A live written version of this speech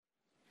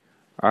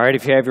All right,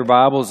 if you have your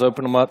Bibles,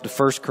 open them up to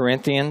 1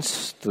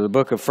 Corinthians, to the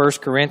book of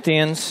 1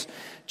 Corinthians,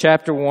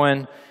 chapter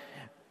 1.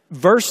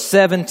 Verse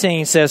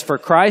 17 says, "For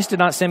Christ did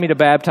not send me to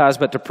baptize,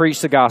 but to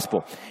preach the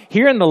gospel."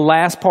 Here in the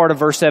last part of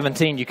verse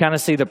 17, you kind of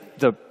see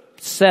the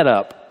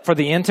setup for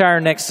the entire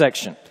next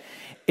section.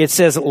 It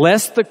says,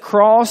 "Lest the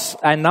cross,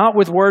 and not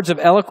with words of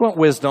eloquent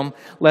wisdom,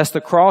 lest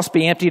the cross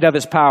be emptied of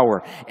its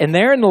power." And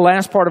there in the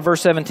last part of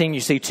verse 17, you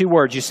see two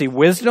words. You see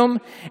wisdom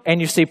and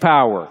you see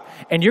power.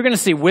 And you're going to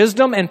see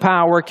wisdom and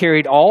power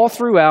carried all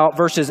throughout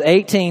verses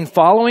 18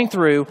 following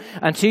through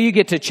until you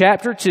get to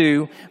chapter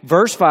 2,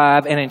 verse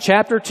 5. And in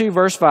chapter 2,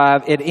 verse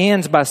 5, it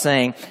ends by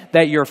saying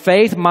that your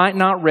faith might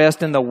not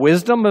rest in the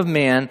wisdom of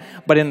men,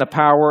 but in the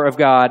power of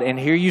God. And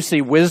here you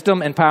see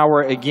wisdom and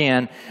power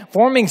again,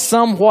 forming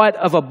somewhat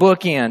of a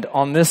bookend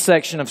on this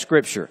section of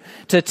Scripture.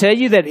 To tell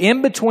you that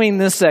in between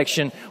this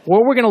section,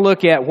 what we're going to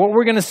look at, what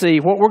we're going to see,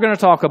 what we're going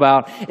to talk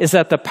about is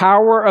that the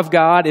power of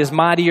God is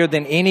mightier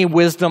than any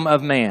wisdom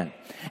of man.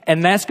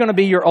 And that's going to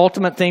be your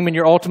ultimate theme and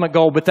your ultimate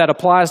goal, but that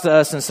applies to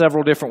us in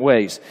several different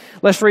ways.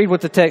 Let's read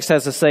what the text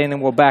has to say, and then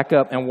we'll back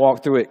up and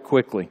walk through it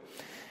quickly.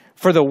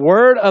 "For the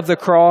word of the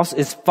cross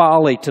is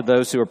folly to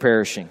those who are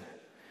perishing,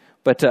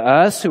 but to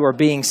us who are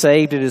being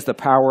saved it is the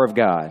power of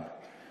God.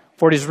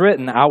 For it is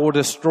written, I will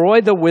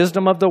destroy the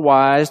wisdom of the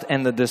wise,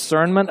 and the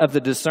discernment of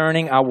the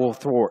discerning I will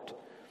thwart.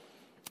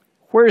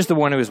 Where is the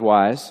one who is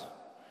wise?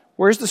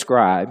 Where is the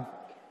scribe?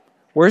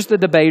 Where is the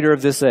debater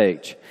of this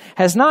age?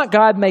 Has not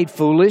God made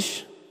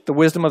foolish the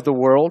wisdom of the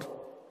world?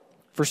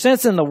 For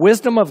since in the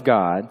wisdom of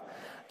God,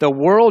 the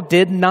world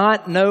did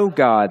not know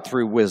God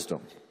through wisdom,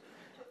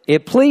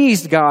 it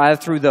pleased God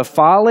through the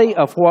folly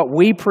of what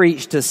we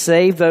preach to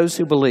save those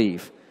who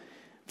believe.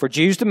 For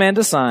Jews demand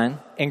a sign,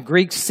 and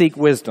Greeks seek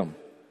wisdom.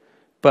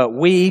 But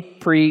we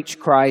preach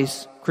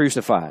Christ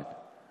crucified,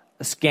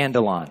 a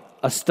scandalon,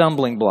 a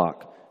stumbling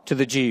block to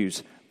the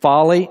Jews,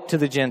 folly to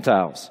the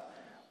Gentiles.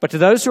 But to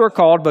those who are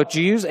called, both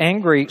Jews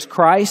and Greeks,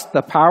 Christ,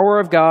 the power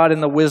of God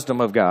and the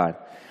wisdom of God.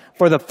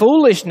 For the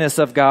foolishness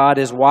of God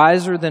is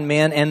wiser than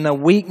men, and the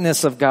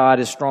weakness of God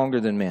is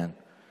stronger than men.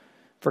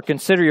 For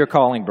consider your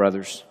calling,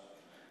 brothers.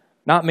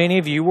 Not many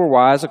of you were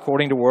wise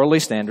according to worldly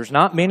standards.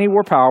 Not many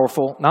were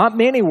powerful. Not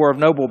many were of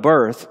noble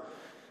birth.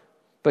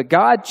 But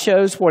God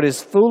chose what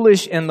is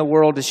foolish in the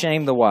world to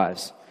shame the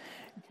wise.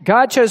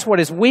 God chose what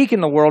is weak in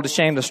the world to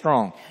shame the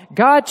strong.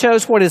 God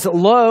chose what is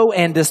low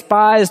and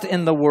despised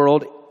in the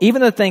world,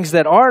 even the things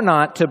that are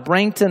not, to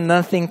bring to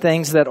nothing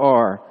things that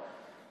are,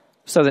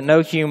 so that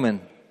no human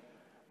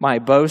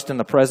might boast in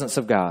the presence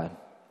of God.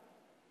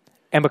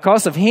 And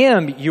because of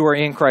him you are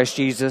in Christ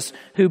Jesus,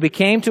 who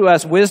became to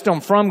us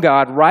wisdom from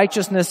God,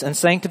 righteousness and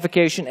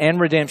sanctification and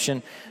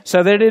redemption,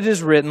 so that it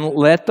is written,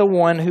 let the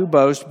one who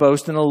boasts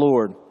boast in the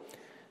Lord.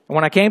 And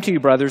when I came to you,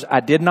 brothers,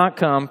 I did not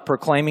come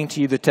proclaiming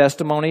to you the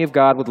testimony of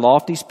God with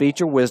lofty speech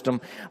or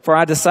wisdom, for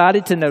I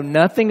decided to know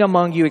nothing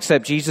among you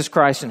except Jesus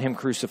Christ and him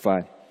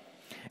crucified.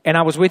 And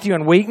I was with you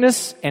in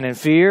weakness and in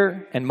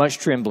fear and much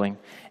trembling.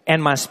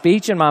 And my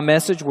speech and my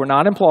message were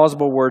not in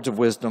plausible words of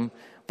wisdom,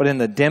 but in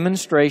the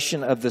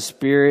demonstration of the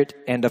Spirit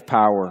and of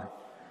power,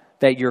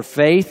 that your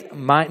faith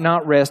might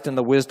not rest in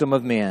the wisdom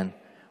of men,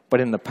 but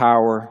in the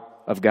power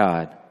of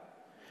God.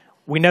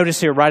 We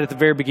notice here right at the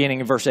very beginning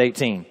of verse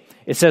 18,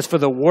 it says, for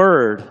the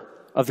word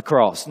of the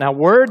cross. Now,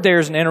 word there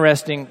is an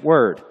interesting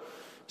word.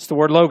 It's the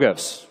word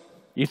logos.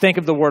 You think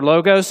of the word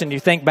logos and you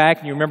think back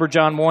and you remember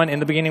John 1, in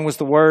the beginning was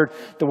the Word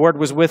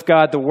was with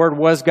God, the Word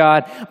was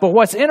God. But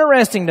what's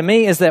interesting to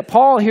me is that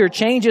Paul here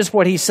changes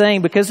what he's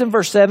saying, because in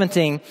verse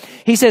 17,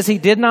 he says he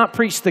did not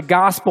preach the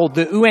gospel,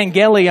 the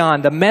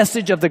euangelion, the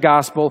message of the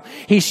gospel.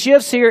 He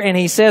shifts here and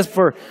he says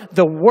for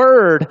the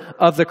word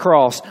of the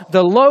cross,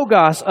 the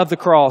logos of the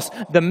cross,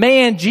 the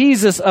man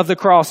Jesus of the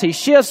cross. He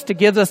shifts to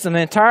give us an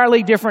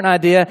entirely different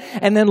idea.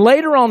 And then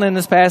later on in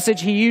this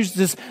passage, he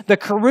uses the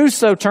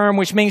kerusso term,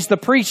 which means the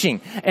preaching.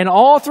 And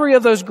all three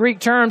of those Greek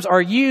terms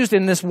are used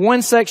in this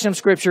one section of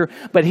Scripture.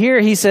 But here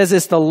he says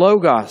it's the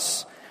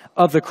logos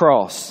of the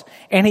cross.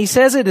 And he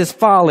says it is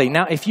folly.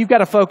 Now, if you've got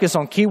to focus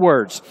on key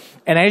words,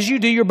 and as you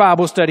do your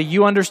Bible study,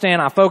 you understand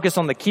I focus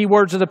on the key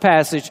words of the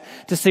passage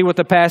to see what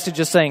the passage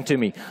is saying to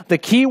me. The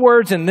key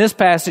words in this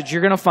passage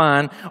you're going to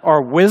find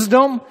are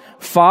wisdom,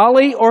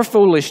 folly or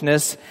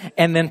foolishness,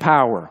 and then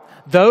power.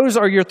 Those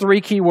are your three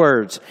key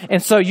words.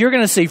 And so you're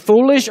going to see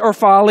foolish or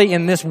folly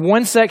in this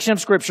one section of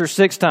Scripture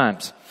 6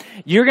 times.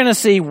 You're going to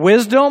see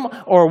wisdom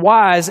or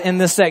wise in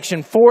this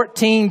section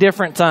 14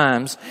 different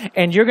times.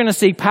 And you're going to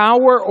see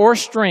power or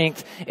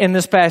strength in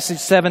this passage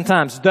 7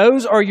 times.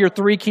 Those are your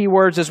three key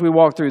words as we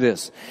walk through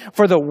this.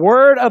 For the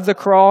word of the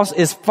cross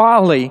is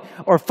folly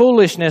or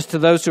foolishness to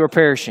those who are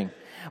perishing.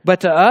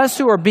 But to us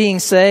who are being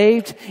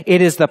saved,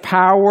 it is the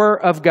power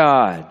of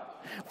God.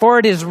 For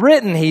it is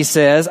written, he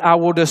says, I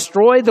will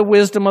destroy the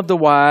wisdom of the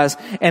wise,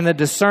 and the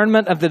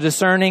discernment of the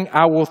discerning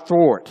I will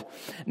thwart.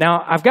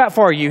 Now, I've got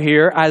for you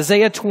here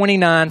Isaiah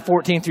 29,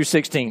 14 through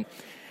 16.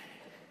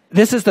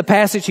 This is the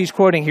passage he's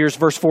quoting here, is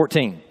verse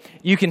 14.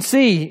 You can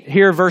see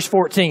here, verse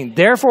 14,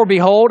 therefore,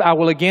 behold, I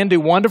will again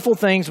do wonderful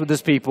things with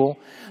this people.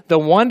 The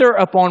wonder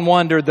upon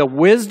wonder, the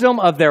wisdom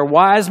of their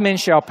wise men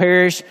shall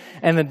perish,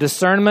 and the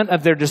discernment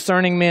of their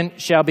discerning men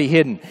shall be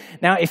hidden.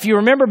 Now, if you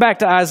remember back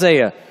to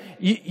Isaiah,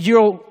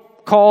 you'll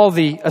call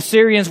the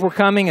Assyrians were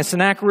coming, and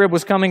Sennacherib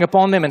was coming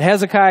upon them, and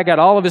Hezekiah got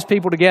all of his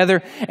people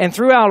together. And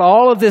throughout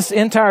all of this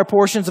entire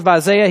portions of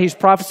Isaiah, he's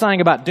prophesying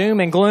about doom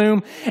and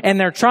gloom, and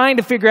they're trying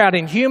to figure out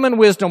in human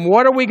wisdom,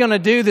 what are we going to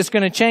do that's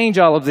going to change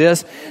all of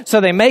this? So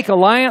they make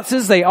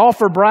alliances, they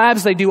offer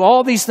bribes, they do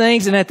all these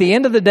things, and at the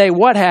end of the day,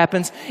 what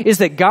happens is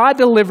that God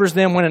delivers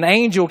them when an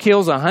angel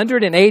kills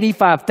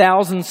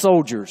 185,000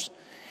 soldiers.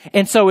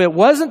 And so it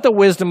wasn't the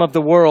wisdom of the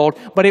world,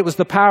 but it was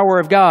the power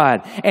of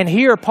God. And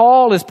here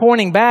Paul is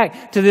pointing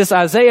back to this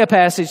Isaiah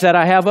passage that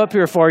I have up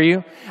here for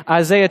you,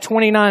 Isaiah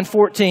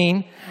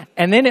 29:14.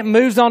 And then it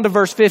moves on to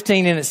verse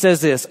 15 and it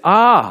says this,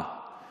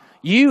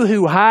 you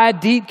who hide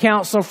deep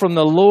counsel from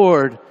the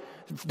Lord,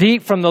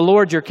 deep from the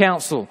Lord your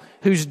counsel,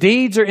 whose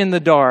deeds are in the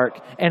dark,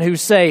 and who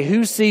say,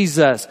 who sees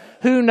us?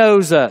 Who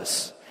knows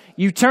us?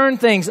 You turn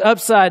things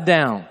upside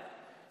down.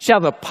 Shall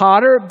the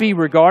potter be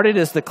regarded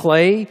as the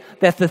clay,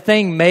 that the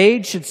thing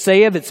made should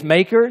say of its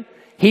maker,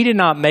 he did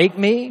not make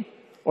me?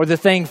 Or the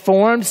thing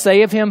formed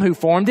say of him who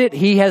formed it,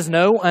 he has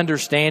no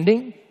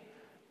understanding?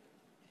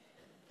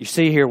 You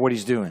see here what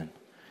he's doing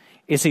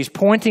is he's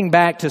pointing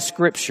back to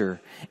Scripture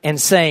and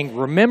saying,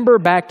 remember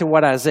back to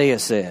what Isaiah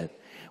said.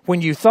 When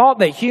you thought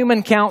that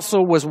human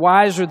counsel was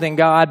wiser than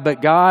God,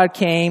 but God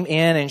came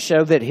in and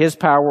showed that his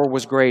power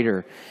was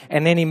greater.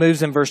 And then he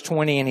moves in verse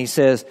 20 and he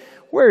says,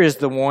 where is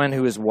the one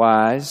who is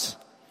wise?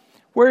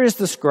 Where is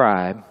the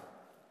scribe?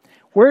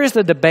 Where is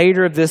the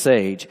debater of this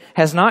age?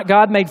 Has not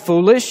God made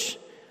foolish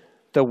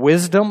the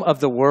wisdom of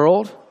the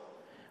world?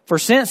 For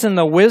since in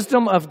the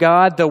wisdom of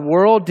God, the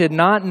world did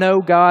not know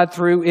God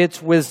through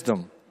its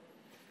wisdom.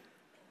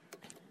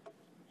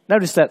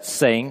 Notice that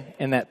saying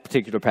in that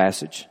particular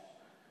passage.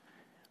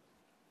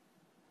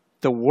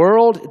 The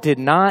world did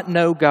not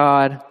know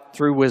God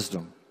through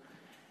wisdom.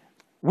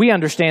 We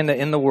understand that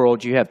in the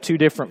world you have two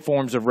different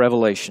forms of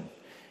revelation.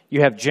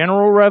 You have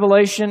general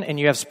revelation and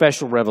you have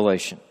special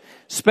revelation.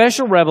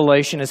 Special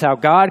revelation is how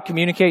God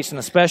communicates in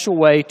a special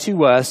way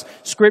to us,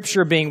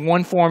 Scripture being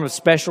one form of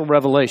special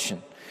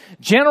revelation.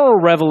 General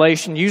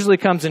revelation usually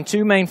comes in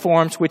two main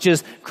forms, which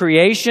is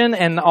creation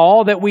and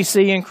all that we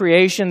see in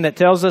creation that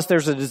tells us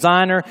there's a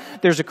designer,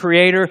 there's a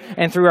creator,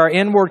 and through our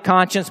inward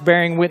conscience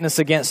bearing witness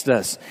against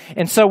us.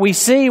 And so we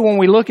see when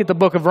we look at the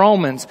book of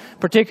Romans,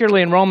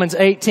 particularly in Romans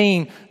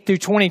 18 through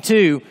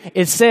 22,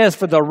 it says,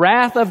 for the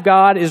wrath of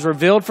God is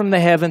revealed from the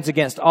heavens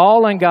against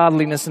all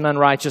ungodliness and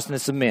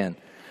unrighteousness of men,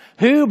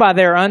 who by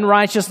their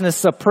unrighteousness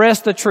suppress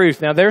the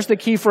truth. Now there's the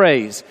key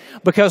phrase.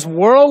 Because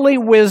worldly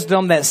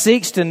wisdom that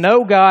seeks to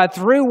know God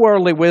through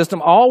worldly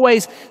wisdom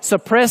always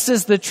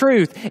suppresses the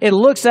truth. It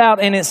looks out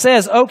and it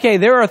says, okay,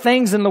 there are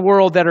things in the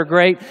world that are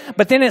great,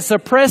 but then it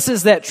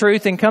suppresses that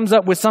truth and comes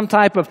up with some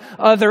type of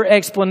other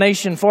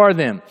explanation for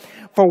them.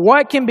 For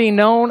what can be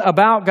known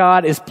about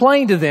God is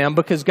plain to them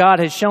because God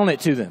has shown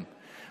it to them.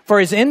 For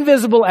his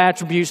invisible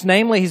attributes,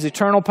 namely his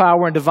eternal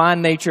power and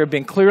divine nature, have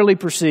been clearly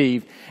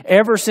perceived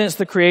ever since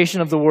the creation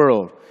of the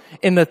world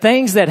in the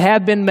things that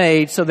have been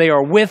made, so they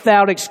are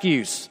without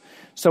excuse.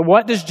 So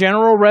what does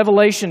general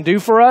revelation do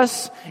for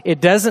us?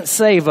 It doesn't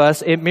save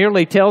us. It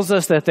merely tells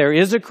us that there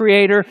is a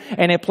creator,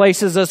 and it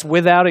places us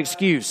without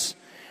excuse.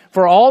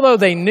 For although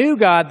they knew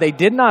God, they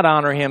did not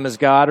honor him as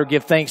God or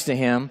give thanks to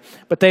him,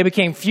 but they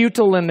became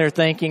futile in their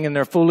thinking and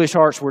their foolish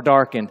hearts were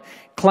darkened.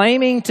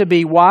 Claiming to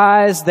be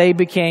wise, they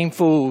became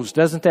fools.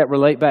 Doesn't that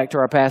relate back to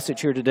our passage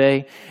here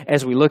today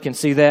as we look and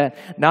see that?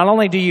 Not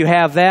only do you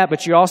have that,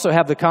 but you also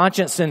have the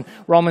conscience in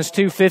Romans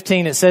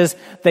 2:15. It says,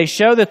 they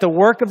show that the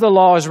work of the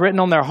law is written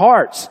on their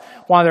hearts,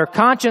 while their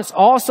conscience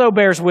also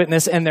bears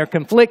witness and their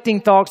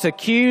conflicting thoughts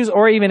accuse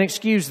or even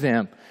excuse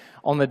them.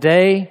 On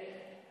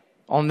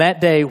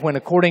that day when,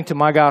 according to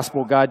my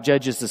gospel, God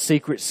judges the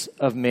secrets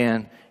of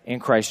men in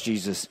Christ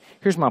Jesus.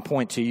 Here's my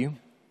point to you.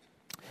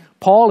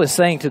 Paul is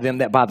saying to them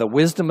that by the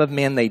wisdom of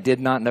men, they did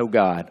not know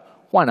God.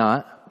 Why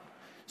not?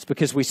 It's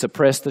because we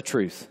suppress the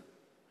truth.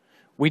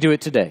 We do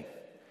it today.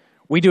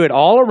 We do it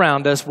all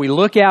around us. We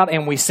look out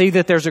and we see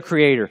that there's a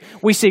creator.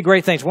 We see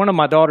great things. One of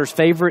my daughter's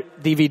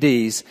favorite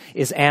DVDs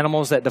is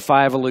Animals That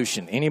Defy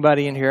Evolution.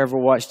 Anybody in here ever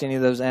watched any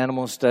of those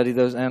animals, study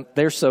those?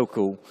 They're so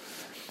cool.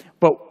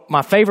 But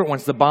my favorite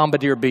one's the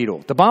bombardier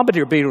beetle. The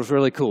bombardier beetle is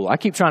really cool. I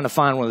keep trying to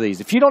find one of these.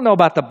 If you don't know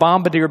about the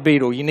bombardier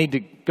beetle, you need to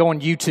go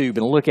on YouTube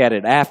and look at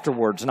it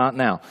afterwards, not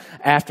now,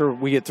 after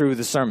we get through with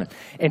the sermon.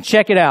 And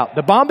check it out.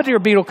 The bombardier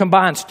beetle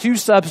combines two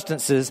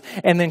substances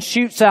and then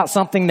shoots out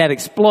something that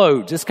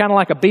explodes. It's kind of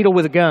like a beetle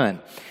with a gun.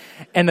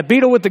 And the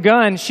beetle with the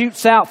gun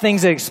shoots out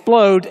things that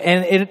explode,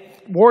 and it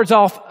wards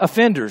off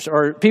offenders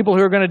or people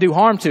who are going to do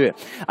harm to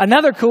it.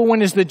 Another cool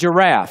one is the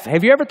giraffe.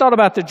 Have you ever thought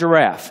about the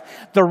giraffe?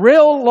 The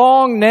real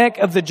long neck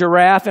of the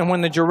giraffe, and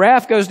when the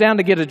giraffe goes down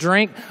to get a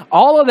drink,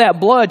 all of that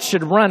blood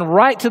should run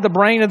right to the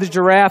brain of the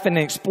giraffe and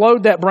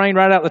explode that brain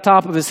right out the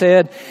top of his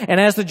head. And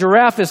as the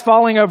giraffe is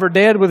falling over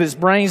dead with its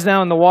brains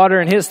down in the water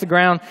and hits the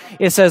ground,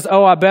 it says,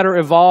 oh, I better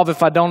evolve.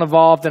 If I don't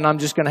evolve, then I'm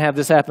just going to have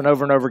this happen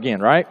over and over again,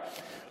 right?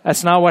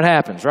 That's not what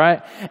happens,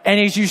 right? And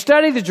as you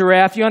study the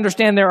giraffe, you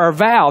understand there are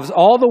valves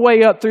all the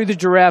way up through the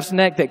giraffe's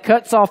neck that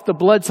cuts off the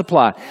blood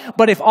supply.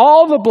 But if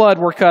all the blood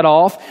were cut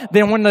off,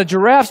 then when the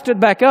giraffe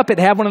stood back up,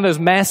 it'd have one of those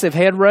massive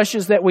head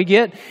rushes that we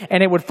get,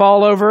 and it would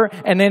fall over,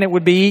 and then it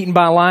would be eaten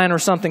by a lion or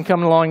something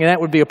coming along, and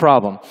that would be a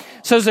problem.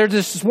 So there's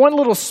this one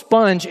little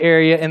sponge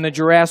area in the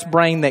giraffe's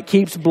brain that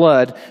keeps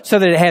blood so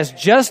that it has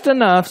just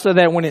enough so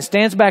that when it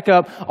stands back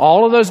up,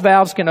 all of those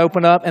valves can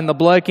open up and the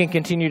blood can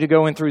continue to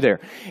go in through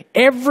there.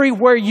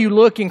 Everywhere you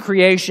look in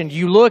creation,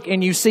 you look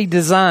and you see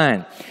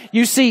design.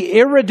 You see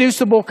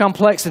irreducible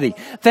complexity.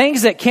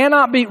 Things that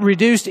cannot be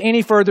reduced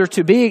any further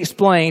to be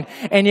explained.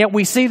 And yet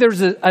we see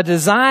there's a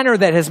designer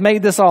that has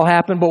made this all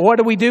happen. But what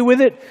do we do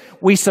with it?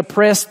 We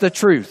suppress the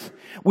truth.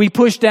 We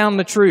push down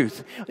the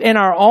truth. In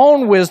our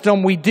own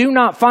wisdom, we do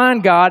not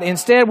find God.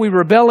 Instead, we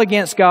rebel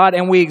against God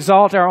and we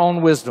exalt our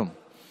own wisdom.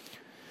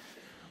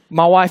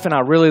 My wife and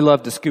I really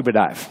love to scuba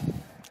dive.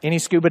 Any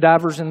scuba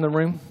divers in the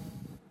room?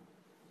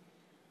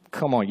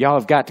 Come on, y'all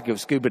have got to go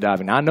scuba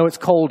diving. I know it's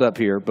cold up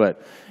here,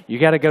 but you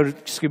got to go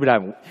scuba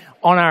diving.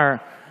 On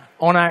our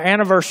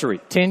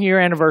anniversary, 10-year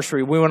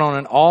anniversary, we went on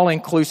an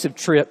all-inclusive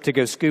trip to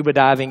go scuba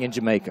diving in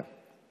Jamaica.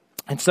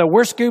 And so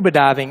we're scuba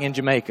diving in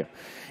Jamaica.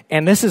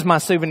 And this is my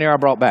souvenir I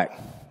brought back.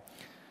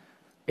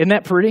 Isn't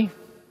that pretty?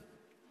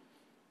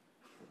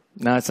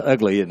 No, it's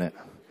ugly, isn't it?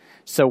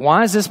 So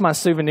why is this my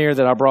souvenir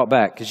that I brought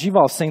back? Because you've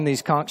all seen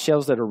these conch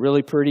shells that are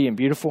really pretty and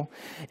beautiful.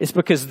 It's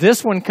because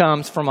this one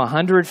comes from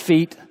 100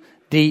 feet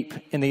deep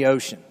in the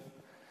ocean.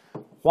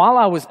 While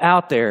I was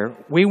out there,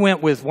 we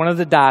went with one of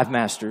the dive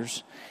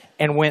masters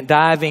and went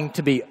diving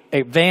to be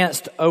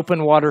advanced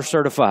open water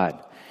certified.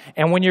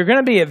 And when you're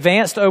going to be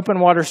advanced open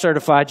water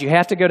certified, you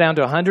have to go down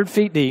to 100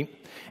 feet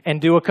deep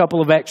and do a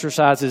couple of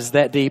exercises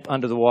that deep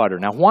under the water.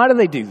 Now, why do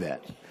they do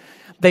that?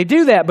 They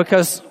do that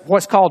because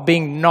what's called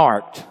being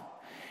narked.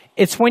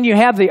 It's when you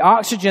have the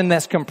oxygen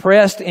that's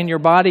compressed in your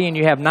body and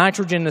you have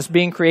nitrogen that's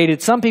being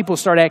created. Some people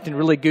start acting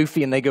really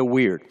goofy and they go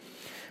weird.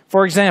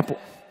 For example,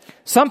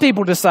 some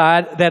people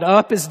decide that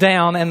up is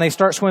down and they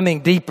start swimming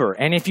deeper.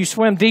 And if you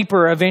swim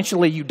deeper,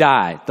 eventually you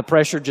die. The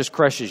pressure just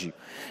crushes you.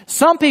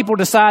 Some people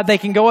decide they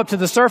can go up to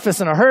the surface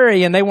in a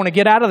hurry and they want to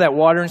get out of that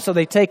water, and so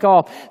they take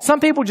off. Some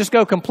people just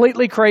go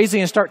completely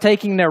crazy and start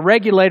taking their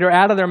regulator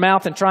out of their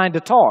mouth and trying to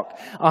talk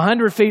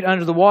 100 feet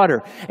under the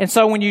water. And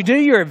so when you do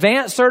your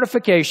advanced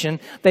certification,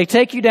 they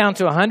take you down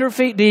to 100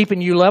 feet deep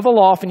and you level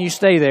off and you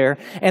stay there,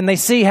 and they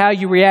see how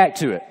you react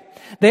to it.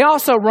 They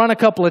also run a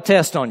couple of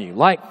tests on you.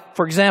 Like,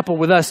 for example,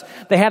 with us,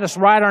 they had us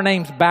write our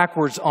names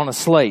backwards on a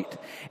slate.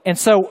 And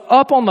so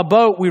up on the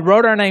boat, we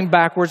wrote our name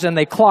backwards and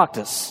they clocked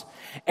us.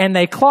 And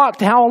they clocked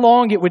how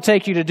long it would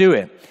take you to do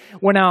it.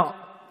 Well, now,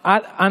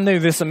 I knew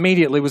this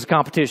immediately was a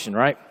competition,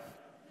 right?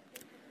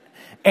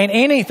 And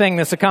anything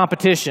that's a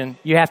competition,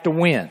 you have to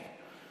win.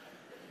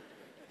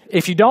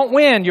 If you don't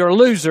win, you're a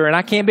loser, and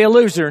I can't be a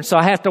loser, and so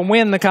I have to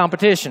win the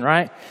competition,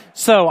 right?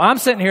 So I'm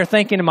sitting here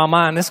thinking in my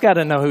mind, this guy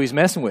doesn't know who he's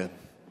messing with.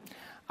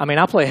 I mean,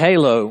 I play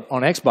Halo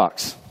on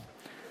Xbox.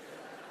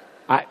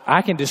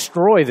 I can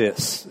destroy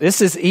this.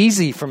 This is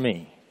easy for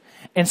me.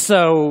 And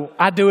so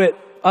I do it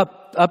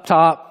up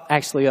top.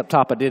 Actually, up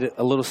top, I did it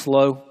a little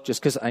slow just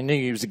because I knew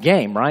it was a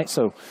game, right?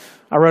 So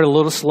I wrote a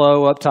little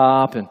slow up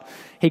top, and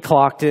he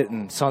clocked it.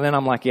 And so then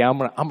I'm like, yeah,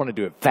 I'm gonna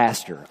do it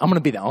faster. I'm going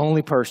to be the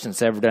only person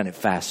that's ever done it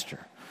faster.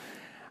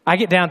 I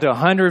get down to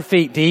 100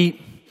 feet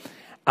deep.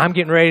 I'm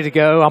getting ready to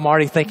go. I'm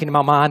already thinking in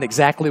my mind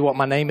exactly what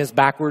my name is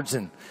backwards,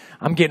 and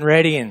I'm getting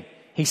ready, and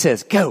he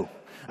says, go.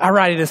 I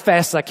write it as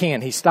fast as I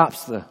can. He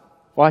stops the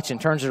watch and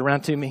turns it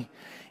around to me,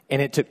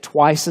 and it took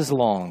twice as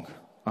long,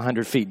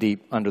 100 feet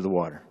deep under the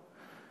water.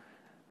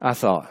 I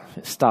thought,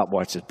 his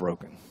stopwatch is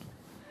broken.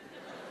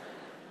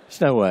 There's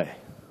no way.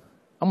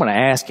 I'm going to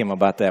ask him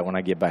about that when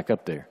I get back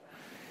up there.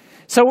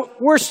 So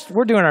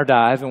we're doing our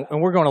dive, and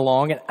we're going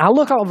along, and I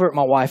look over at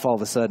my wife all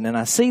of a sudden, and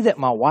I see that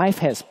my wife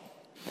has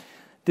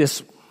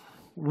this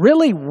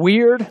really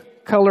weird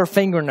color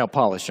fingernail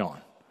polish on.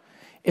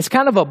 It's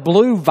kind of a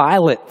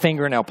blue-violet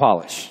fingernail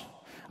polish.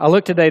 I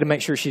looked today to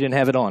make sure she didn't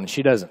have it on, and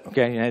she doesn't,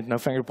 okay? I had no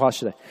finger polish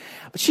today.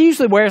 But she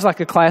usually wears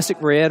like a classic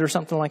red or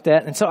something like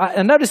that. And so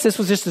I noticed this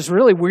was just this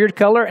really weird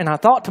color, and I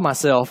thought to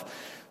myself,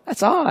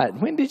 that's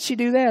odd. When did she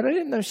do that? I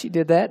didn't know she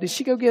did that. Did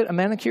she go get a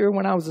manicure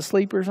when I was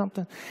asleep or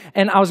something?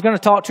 And I was going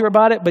to talk to her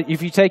about it, but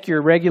if you take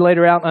your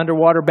regulator out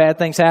underwater, bad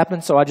things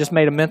happen. So I just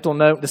made a mental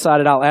note,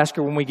 decided I'll ask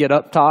her when we get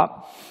up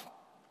top.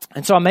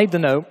 And so I made the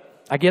note.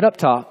 I get up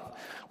top.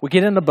 We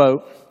get in the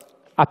boat.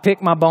 I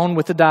pick my bone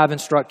with the dive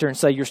instructor and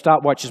say, your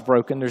stopwatch is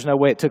broken. There's no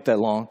way it took that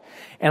long.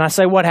 And I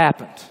say, what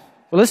happened?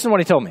 Well, listen to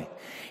what he told me.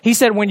 He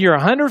said, when you're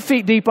 100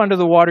 feet deep under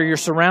the water, you're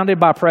surrounded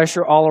by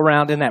pressure all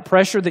around, and that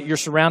pressure that you're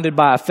surrounded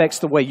by affects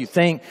the way you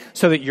think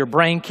so that your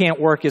brain can't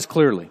work as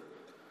clearly.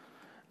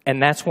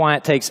 And that's why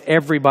it takes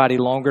everybody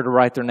longer to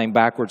write their name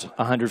backwards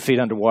 100 feet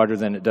underwater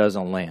than it does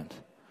on land.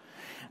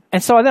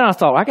 And so then I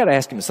thought, I got to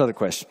ask him this other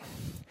question.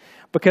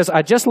 Because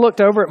I just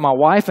looked over at my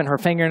wife, and her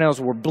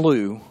fingernails were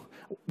blue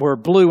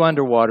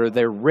underwater.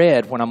 They're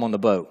red when I'm on the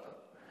boat.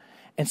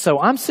 And so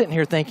I'm sitting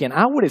here thinking,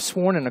 I would have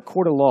sworn in a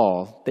court of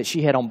law that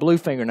she had on blue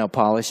fingernail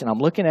polish, and I'm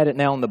looking at it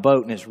now on the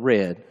boat, and it's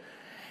red.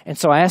 And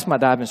so I asked my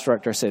dive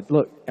instructor, I said,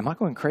 look, am I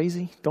going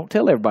crazy? Don't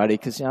tell everybody,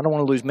 because I don't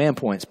want to lose man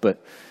points,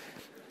 but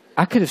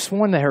I could have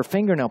sworn that her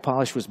fingernail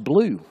polish was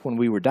blue when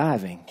we were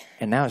diving,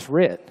 and now it's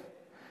red.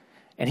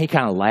 And he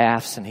kind of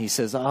laughs, and he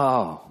says,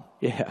 oh,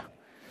 yeah.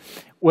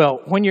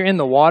 Well, when you're in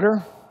the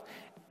water,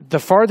 the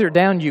farther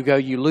down you go,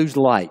 you lose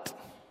light.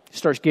 It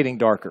starts getting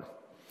darker.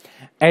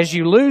 As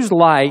you lose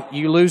light,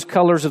 you lose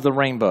colors of the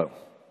rainbow.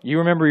 You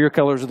remember your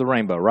colors of the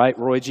rainbow, right,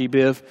 Roy G.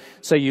 Biv?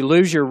 So you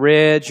lose your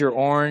reds, your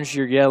orange,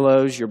 your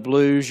yellows, your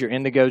blues, your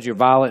indigos, your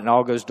violet, and it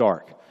all goes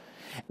dark.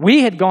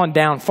 We had gone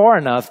down far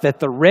enough that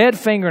the red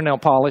fingernail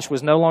polish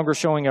was no longer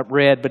showing up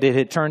red, but it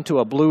had turned to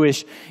a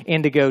bluish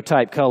indigo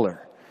type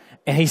color.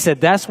 And he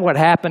said that's what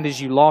happened is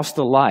you lost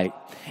the light.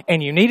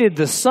 And you needed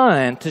the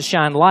sun to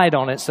shine light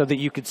on it so that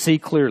you could see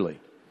clearly.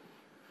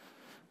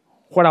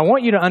 What I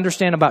want you to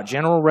understand about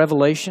general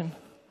revelation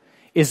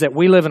is that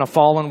we live in a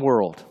fallen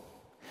world,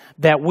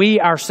 that we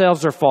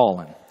ourselves are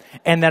fallen,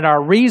 and that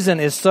our reason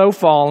is so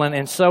fallen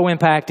and so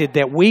impacted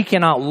that we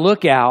cannot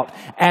look out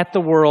at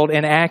the world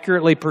and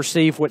accurately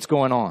perceive what's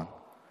going on.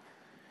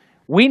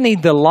 We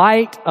need the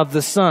light of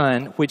the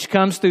sun, which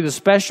comes through the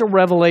special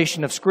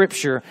revelation of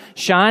Scripture,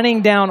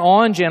 shining down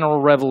on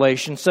general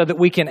revelation so that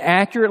we can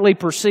accurately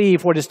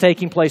perceive what is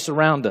taking place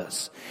around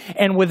us.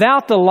 And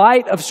without the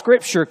light of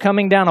Scripture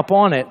coming down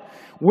upon it,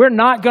 we're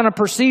not going to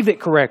perceive it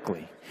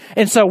correctly.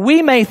 And so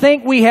we may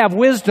think we have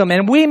wisdom,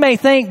 and we may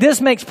think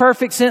this makes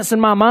perfect sense in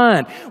my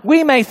mind.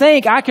 We may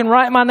think I can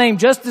write my name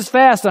just as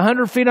fast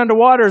 100 feet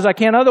underwater as I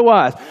can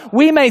otherwise.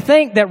 We may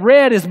think that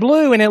red is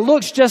blue and it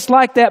looks just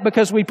like that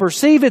because we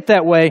perceive it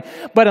that way.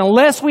 But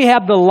unless we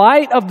have the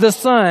light of the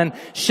sun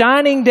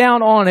shining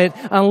down on it,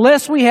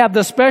 unless we have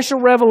the special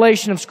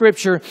revelation of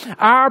Scripture,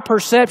 our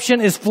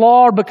perception is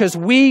flawed because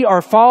we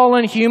are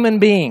fallen human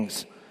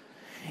beings.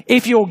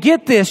 If you'll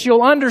get this,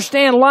 you'll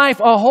understand life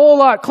a whole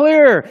lot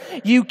clearer.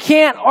 You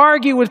can't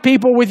argue with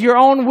people with your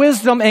own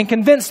wisdom and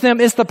convince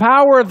them it's the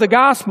power of the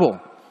gospel.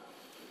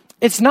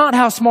 It's not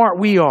how smart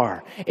we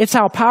are. It's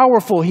how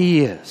powerful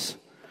He is.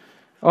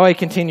 Oh, he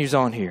continues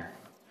on here.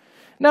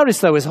 Notice,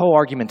 though, his whole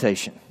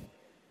argumentation.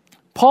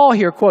 Paul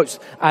here quotes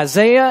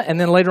Isaiah, and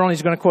then later on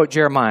he's going to quote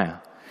Jeremiah.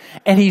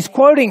 And he's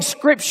quoting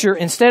Scripture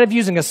instead of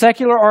using a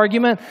secular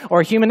argument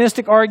or a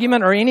humanistic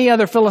argument or any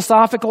other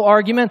philosophical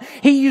argument.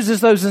 He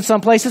uses those in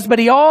some places, but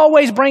he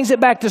always brings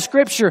it back to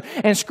Scripture,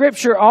 and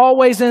Scripture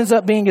always ends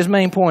up being his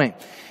main point.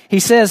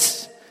 He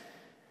says,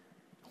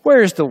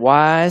 where's the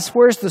wise?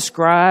 Where's the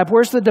scribe?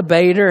 Where's the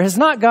debater? Has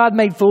not God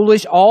made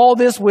foolish all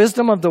this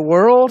wisdom of the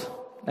world?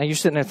 Now you're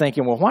sitting there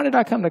thinking, well, why did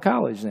I come to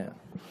college then?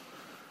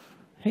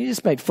 He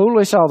just made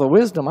foolish all the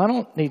wisdom. I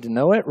don't need to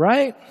know it,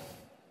 right?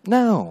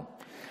 No.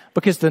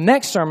 Because the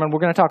next sermon,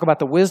 we're going to talk about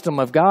the wisdom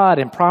of God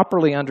and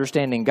properly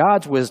understanding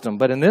God's wisdom.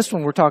 But in this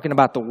one, we're talking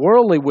about the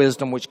worldly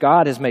wisdom which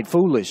God has made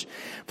foolish.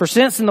 For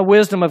since in the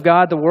wisdom of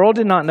God, the world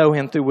did not know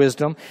Him through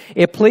wisdom,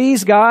 it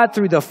pleased God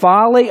through the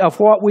folly of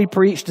what we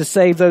preach to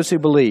save those who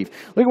believe.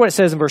 Look at what it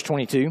says in verse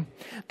 22.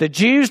 The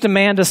Jews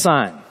demand a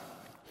sign.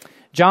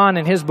 John,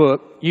 in his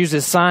book,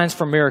 uses signs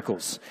for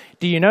miracles.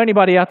 Do you know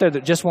anybody out there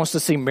that just wants to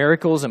see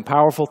miracles and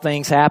powerful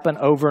things happen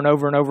over and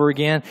over and over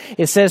again?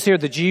 It says here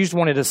the Jews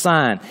wanted a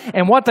sign.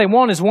 And what they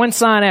want is one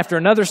sign after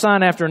another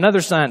sign after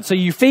another sign. So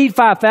you feed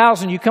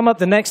 5,000, you come up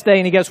the next day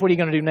and he goes, what are you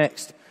going to do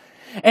next?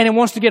 And it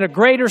wants to get a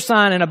greater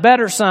sign and a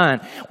better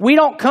sign. We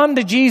don't come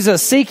to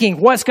Jesus seeking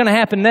what's going to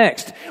happen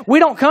next. We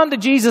don't come to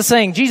Jesus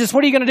saying, Jesus,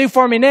 what are you going to do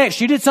for me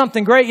next? You did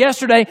something great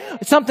yesterday.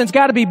 Something's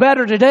got to be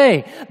better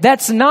today.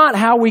 That's not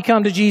how we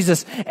come to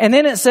Jesus. And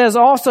then it says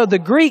also the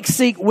Greeks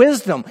seek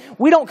wisdom.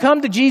 We don't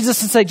come to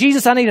Jesus and say,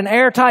 Jesus, I need an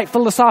airtight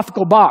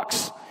philosophical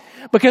box.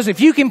 Because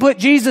if you can put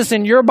Jesus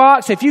in your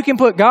box, if you can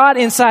put God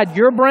inside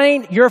your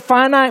brain, your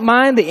finite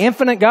mind, the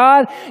infinite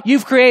God,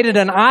 you've created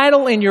an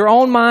idol in your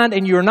own mind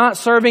and you're not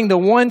serving the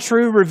one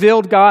true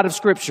revealed God of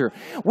Scripture.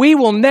 We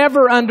will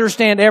never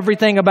understand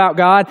everything about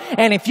God.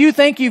 And if you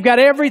think you've got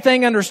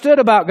everything understood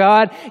about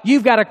God,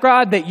 you've got a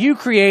God that you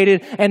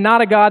created and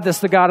not a God that's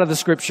the God of the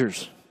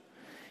Scriptures.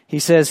 He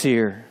says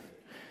here,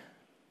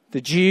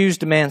 the Jews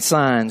demand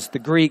signs, the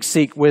Greeks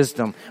seek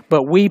wisdom,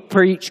 but we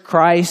preach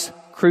Christ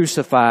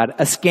crucified,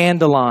 a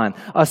scandalon,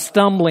 a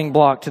stumbling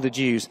block to the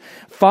Jews,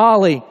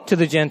 folly to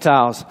the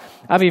Gentiles.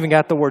 I've even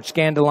got the word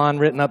scandalon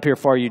written up here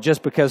for you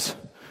just because,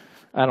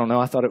 I don't know,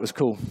 I thought it was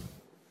cool.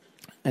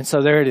 And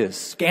so there it is,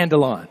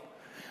 scandalon.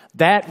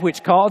 That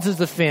which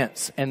causes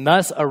offense and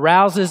thus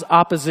arouses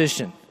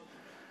opposition.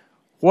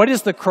 What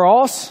is the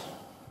cross?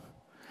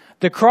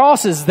 The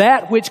cross is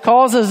that which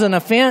causes an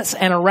offense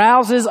and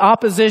arouses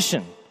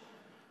opposition.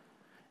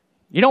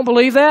 You don't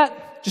believe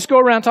that? Just go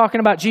around talking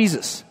about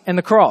Jesus and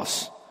the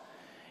cross.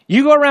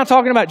 You go around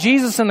talking about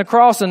Jesus and the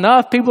cross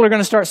enough, people are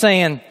going to start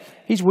saying,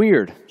 he's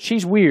weird.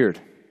 She's weird.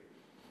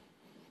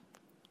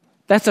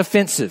 That's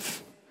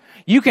offensive.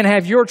 You can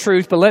have your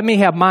truth, but let me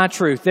have my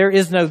truth. There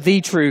is no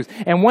the truth.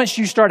 And once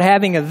you start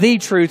having a the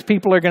truth,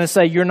 people are going to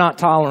say you're not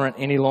tolerant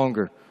any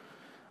longer.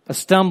 A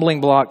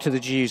stumbling block to the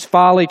Jews,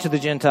 folly to the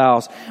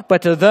Gentiles.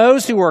 But to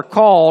those who are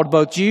called,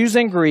 both Jews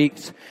and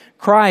Greeks,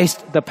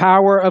 Christ, the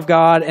power of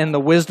God and the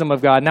wisdom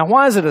of God. Now,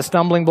 why is it a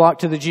stumbling block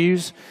to the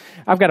Jews?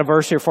 I've got a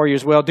verse here for you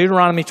as well.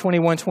 Deuteronomy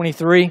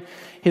 21:23.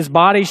 His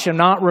body shall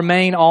not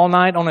remain all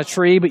night on a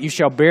tree, but you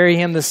shall bury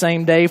him the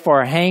same day,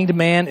 for a hanged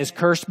man is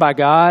cursed by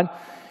God.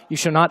 You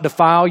shall not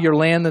defile your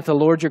land that the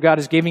Lord your God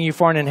is giving you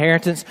for an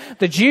inheritance.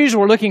 The Jews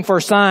were looking for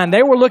a sign.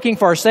 They were looking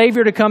for a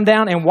Savior to come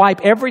down and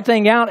wipe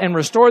everything out and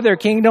restore their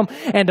kingdom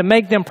and to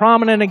make them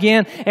prominent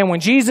again. And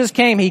when Jesus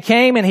came, He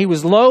came and He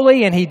was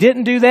lowly and He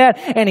didn't do that.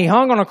 And He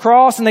hung on a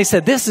cross and they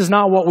said, this is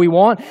not what we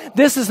want.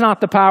 This is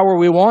not the power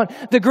we want.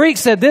 The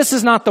Greeks said, this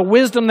is not the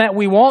wisdom that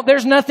we want.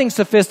 There's nothing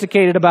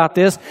sophisticated about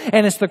this.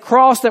 And it's the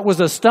cross that was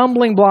a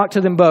stumbling block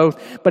to them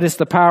both, but it's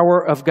the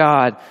power of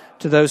God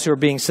to those who are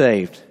being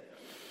saved.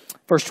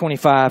 Verse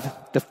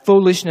 25, the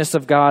foolishness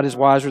of God is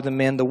wiser than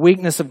men. The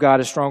weakness of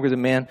God is stronger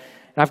than men.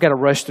 And I've got to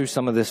rush through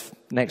some of this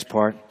next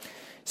part.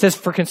 It says,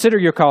 for consider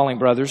your calling,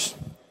 brothers.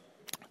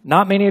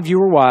 Not many of you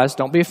are wise.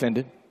 Don't be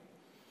offended.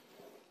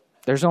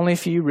 There's only a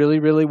few really,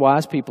 really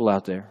wise people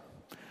out there.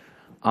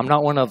 I'm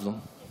not one of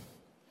them.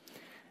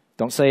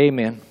 Don't say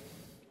amen.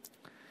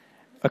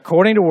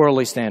 According to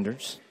worldly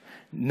standards,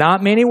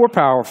 not many were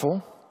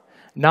powerful.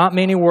 Not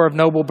many were of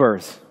noble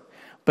birth.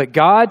 But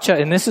God,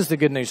 and this is the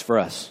good news for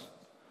us.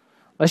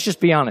 Let's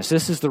just be honest.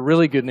 This is the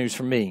really good news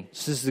for me.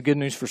 This is the good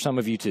news for some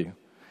of you too.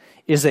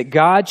 Is that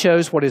God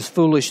chose what is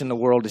foolish in the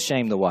world to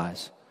shame the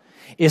wise.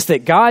 It's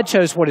that God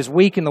chose what is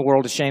weak in the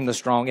world to shame the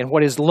strong, and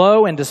what is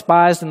low and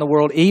despised in the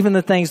world, even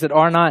the things that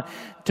are not,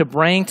 to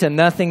bring to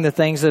nothing the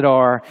things that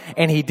are.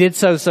 And He did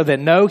so that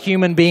no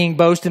human being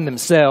boast in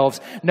themselves.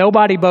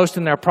 Nobody boast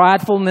in their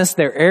pridefulness,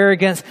 their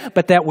arrogance,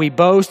 but that we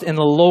boast in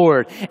the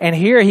Lord. And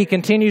here He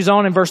continues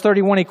on in verse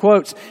 31, He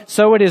quotes,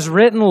 so it is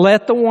written,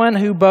 let the one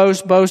who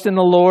boasts boast in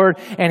the Lord.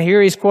 And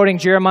here He's quoting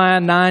Jeremiah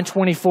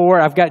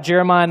 9:24. I've got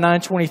Jeremiah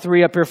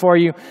 9:23 up here for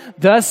you.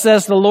 Thus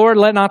says the Lord,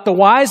 let not the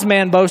wise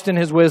man boast in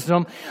his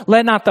wisdom.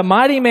 Let not the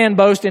mighty man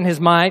boast in his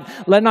might.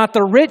 Let not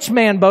the rich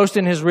man boast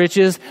in his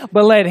riches.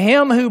 But let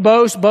him who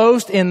boast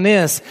in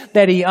this,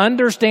 that he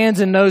understands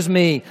and knows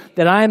me,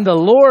 that I am the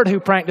Lord who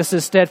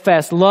practices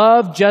steadfast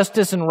love,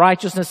 justice, and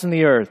righteousness in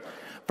the earth.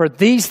 For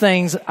these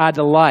things I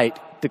delight,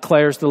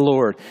 declares the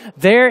Lord.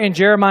 There in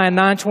Jeremiah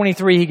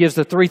 9:23, He gives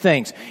the three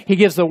things. He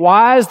gives the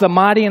wise, the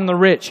mighty, and the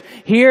rich.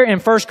 Here in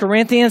 1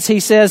 Corinthians,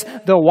 He says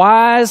the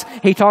wise,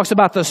 He talks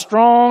about the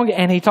strong,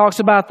 and He talks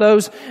about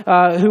those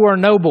who are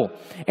noble.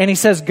 And He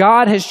says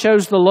God has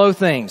chose the low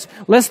things.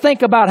 Let's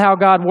think about how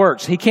God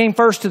works. He came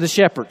first to the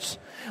shepherds.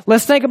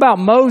 Let's think about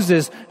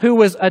Moses, who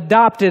was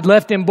adopted,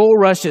 left in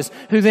bulrushes,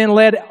 who then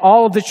led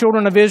all of the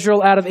children of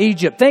Israel out of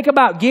Egypt. Think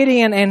about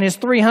Gideon and his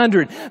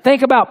 300.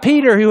 Think about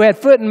Peter, who had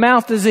foot and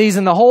mouth disease,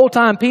 and the whole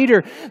time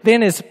Peter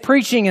then is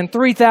preaching and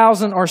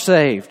 3,000 are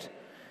saved.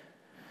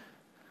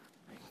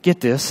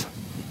 Get this.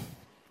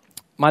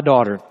 My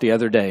daughter the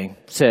other day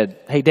said,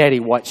 hey,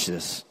 Daddy, watch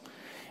this.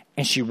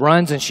 And she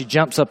runs and she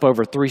jumps up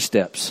over 3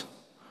 steps.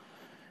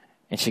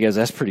 And she goes,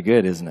 that's pretty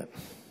good, isn't it?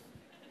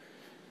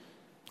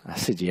 I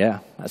said, yeah,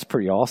 that's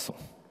pretty awesome.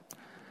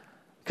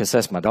 Because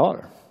that's my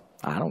daughter.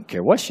 I don't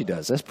care what she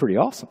does. That's pretty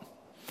awesome.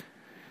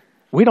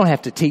 We don't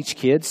have to teach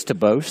kids to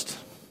boast.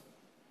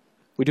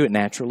 We do it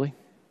naturally.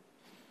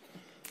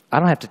 I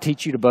don't have to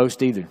teach you to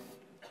boast either.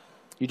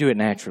 You do it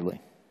naturally.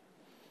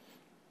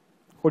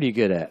 What are you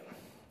good at?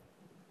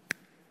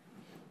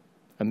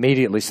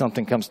 Immediately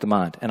something comes to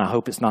mind, and I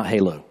hope it's not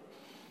Halo.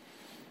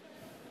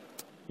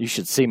 You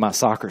should see my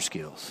soccer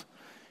skills.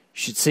 You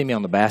should see me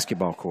on the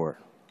basketball court.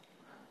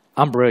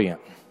 I'm brilliant.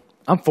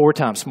 I'm 4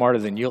 times smarter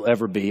than you'll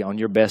ever be on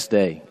your best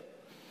day.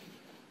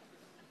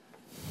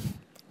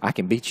 I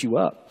can beat you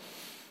up.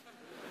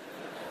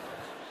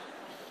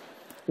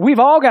 We've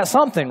all got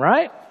something,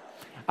 right?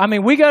 I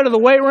mean, we go to the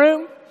weight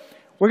room,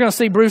 we're going to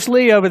see Bruce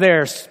Lee over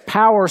there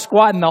power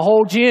squatting the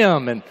whole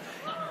gym, and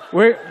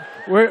we're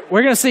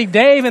going to see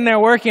Dave in there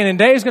working, and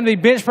Dave's going to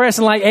be bench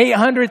pressing like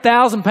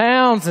 800,000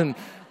 pounds, and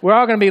we're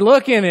all going to be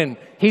looking, and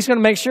he's going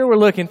to make sure we're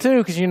looking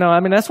too, because,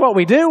 that's what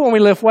we do when we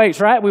lift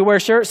weights, right? We wear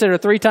shirts that are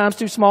 3 times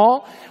too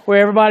small, where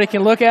everybody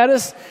can look at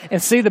us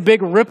and see the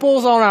big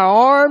ripples on our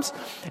arms.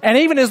 And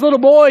even as little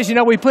boys,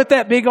 we put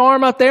that big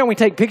arm up there and we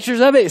take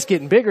pictures of it. It's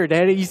getting bigger,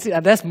 Daddy. You see,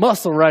 that's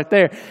muscle right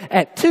there.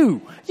 At 2,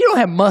 you don't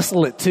have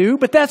muscle at 2,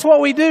 but that's what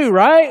we do,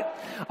 right?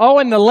 Oh,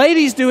 and the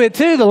ladies do it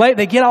too.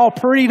 They get all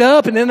prettied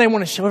up, and then they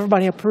want to show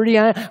everybody how pretty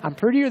I am. I'm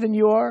prettier than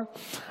you are.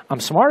 I'm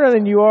smarter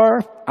than you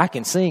are. I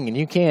can sing and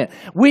you can't.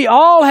 We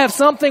all have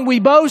something we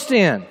boast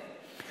in.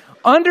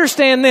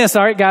 Understand this.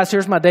 All right, guys,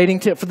 here's my dating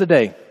tip for the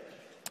day.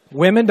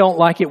 Women don't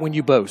like it when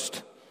you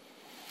boast.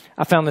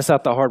 I found this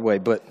out the hard way,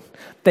 but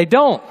they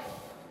don't.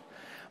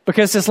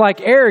 Because it's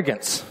like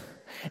arrogance.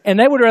 And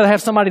they would rather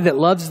have somebody that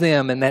loves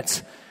them and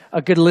that's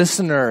a good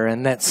listener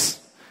and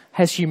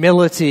has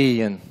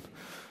humility and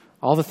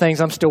all the things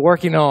I'm still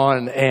working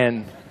on.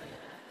 And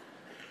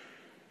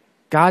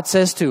God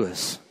says to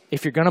us,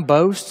 if you're going to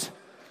boast,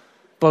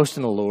 boast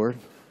in the Lord.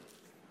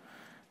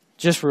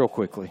 Just real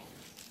quickly.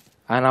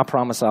 And I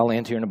promise I'll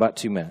end here in about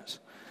 2 minutes.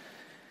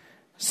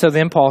 So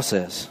then Paul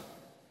says,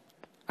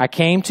 I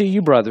came to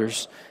you,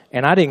 brothers,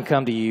 and I didn't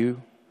come to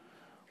you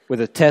with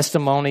a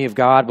testimony of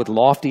God with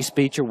lofty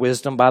speech or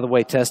wisdom. By the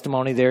way,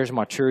 testimony there's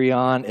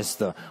martyrion. It's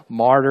the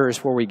martyr is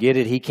where we get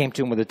it. He came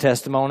to him with a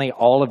testimony.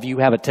 All of you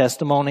have a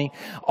testimony.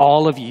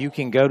 All of you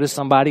can go to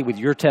somebody with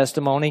your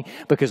testimony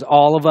because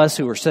all of us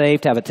who are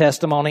saved have a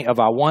testimony of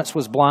I once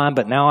was blind,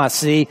 but now I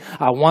see.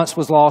 I once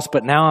was lost,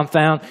 but now I'm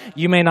found.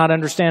 You may not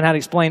understand how to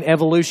explain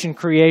evolution,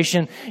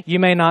 creation. You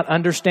may not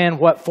understand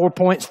what 4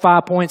 points,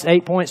 5 points,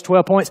 8 points,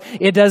 12 points.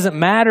 It doesn't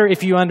matter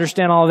if you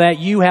understand all that.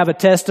 You have a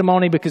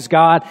testimony because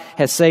God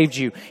has saved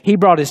you. He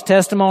brought his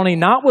testimony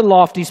not with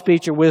lofty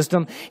speech or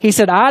wisdom. He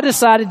said, I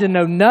decided to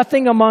know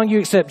nothing among you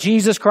except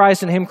Jesus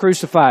Christ and him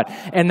crucified.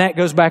 And that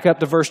goes back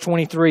up to verse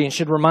 23 and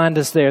should remind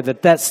us there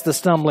that that's the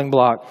stumbling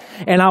block.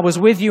 And I was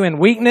with you in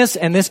weakness,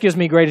 and this gives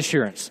me great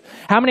assurance.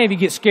 How many of you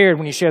get scared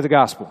when you share the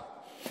gospel?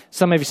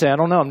 Some of you say, I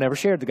don't know, I've never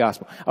shared the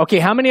gospel. Okay,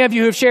 how many of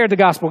you who have shared the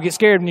gospel get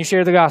scared when you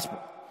share the gospel?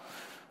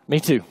 Me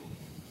too.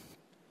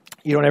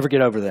 You don't ever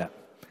get over that.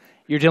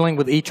 You're dealing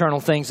with eternal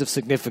things of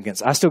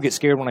significance. I still get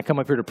scared when I come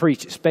up here to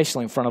preach,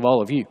 especially in front of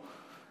all of you.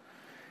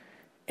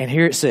 And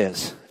here it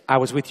says, I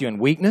was with you in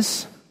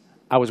weakness,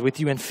 I was with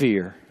you in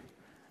fear,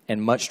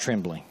 and much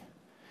trembling.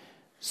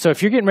 So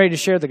if you're getting ready to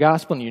share the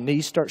gospel and your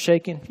knees start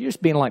shaking, you're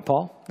just being like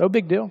Paul. No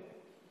big deal.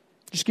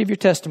 Just give your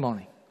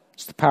testimony.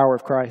 It's the power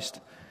of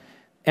Christ.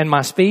 And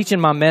my speech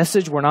and my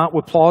message were not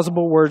with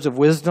plausible words of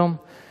wisdom,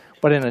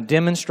 but in a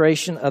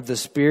demonstration of the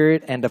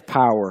Spirit and of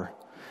power,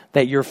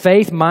 that your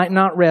faith might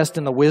not rest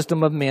in the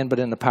wisdom of men, but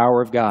in the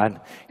power of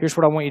God. Here's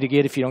what I want you to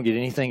get if you don't get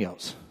anything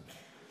else.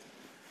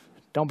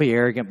 Don't be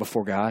arrogant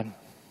before God.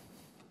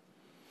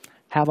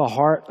 Have a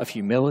heart of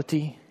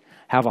humility.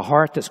 Have a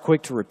heart that's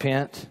quick to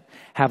repent.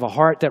 Have a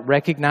heart that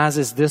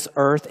recognizes this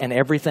earth and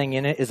everything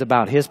in it is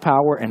about his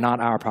power and not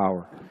our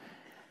power.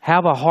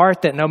 Have a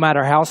heart that no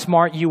matter how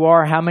smart you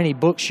are, how many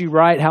books you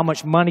write, how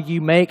much money you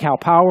make, how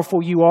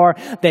powerful you are,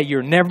 that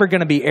you're never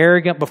going to be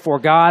arrogant before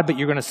God, but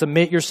you're going to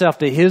submit yourself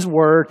to his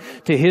word,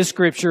 to his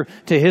scripture,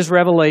 to his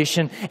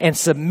revelation, and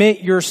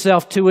submit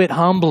yourself to it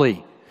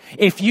humbly.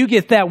 If you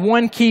get that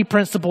one key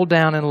principle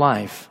down in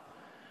life,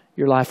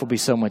 your life will be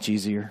so much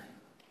easier.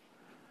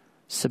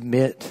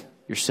 Submit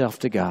yourself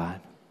to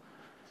God.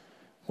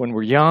 When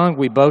we're young,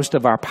 we boast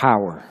of our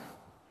power.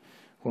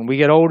 When we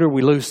get older,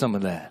 we lose some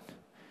of that.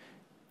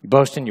 You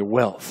boast in your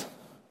wealth.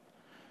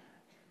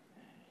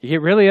 You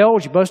get really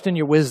old, you boast in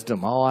your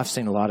wisdom. Oh, I've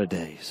seen a lot of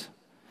days.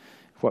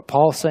 What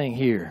Paul's saying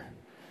here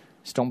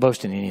is don't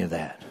boast in any of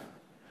that.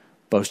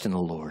 Boast in the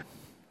Lord.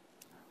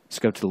 Let's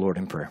go to the Lord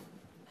in prayer.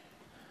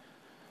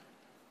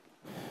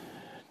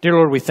 Dear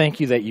Lord, we thank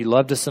you that you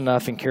loved us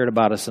enough and cared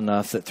about us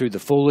enough that through the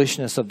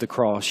foolishness of the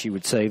cross, you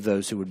would save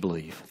those who would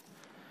believe.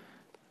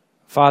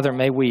 Father,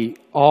 may we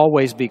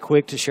always be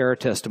quick to share our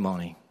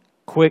testimony,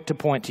 quick to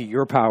point to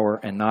your power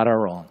and not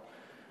our own.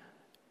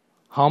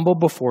 Humble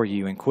before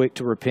you and quick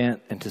to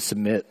repent and to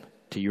submit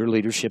to your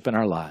leadership in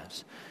our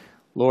lives.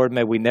 Lord,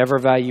 may we never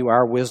value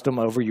our wisdom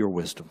over your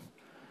wisdom.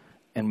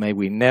 And may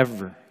we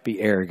never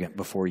be arrogant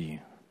before you.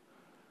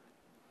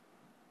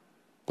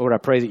 Lord, I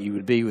pray that you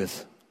would be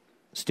with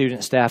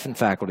student, staff, and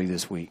faculty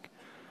this week.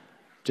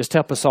 Just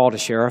help us all to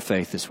share our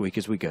faith this week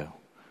as we go.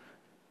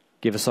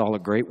 Give us all a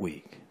great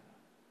week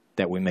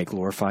that we may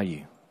glorify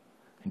you.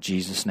 In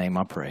Jesus' name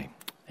I pray.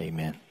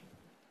 Amen.